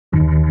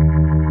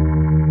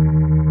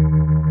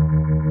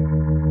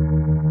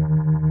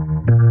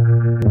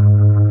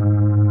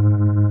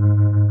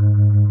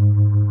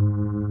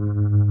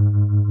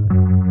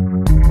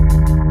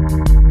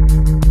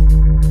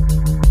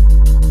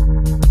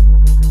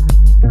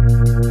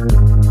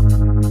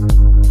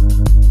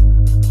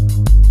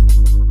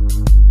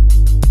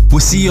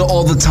see it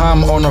all the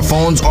time on our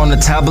phones, on the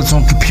tablets,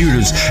 on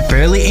computers.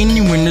 Barely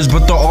any winners,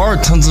 but there are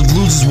tons of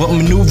losers. What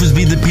maneuvers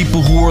be the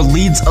people who are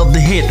leads of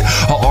the hit?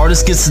 An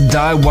artist gets to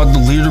die while the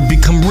leader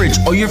become rich.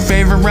 Or your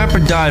favorite rapper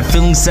died,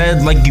 feeling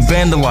sad like you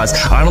vandalized.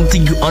 I don't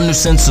think you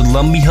understand, so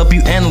let me help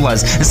you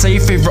analyze. And say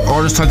your favorite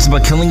artist talks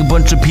about killing a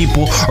bunch of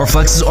people, or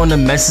flexes on a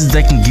message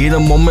that can get a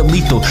moment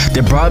lethal.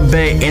 They brought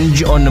bad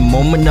energy on the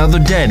moment, now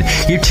they're dead.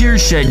 Your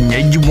tears shed, and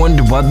yet you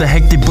wonder why the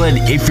heck they bled.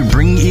 If you're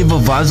bringing evil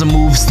vibes and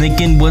moves,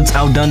 thinking what's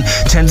outdone,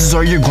 chances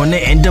are you're gonna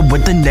end up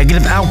with a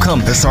negative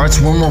outcome. It starts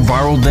way more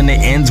viral than it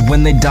ends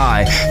when they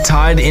die,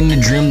 tied in the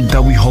dream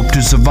that we hope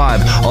to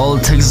survive. All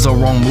it takes is a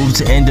wrong move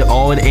to end it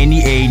all at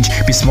any age.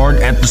 Be smart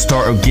at the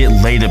start or get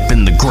laid up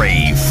in the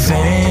grave.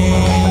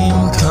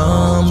 Fame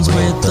comes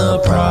with a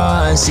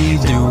price.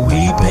 Either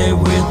we pay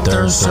with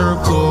our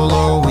circle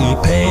or we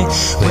pay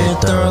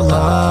with our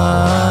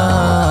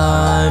lives.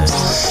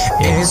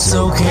 It's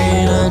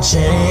okay to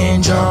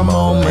change our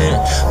moment,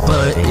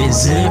 but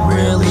is it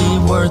really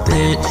worth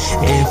it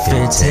if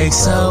it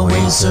takes how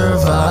we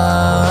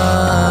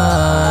survive?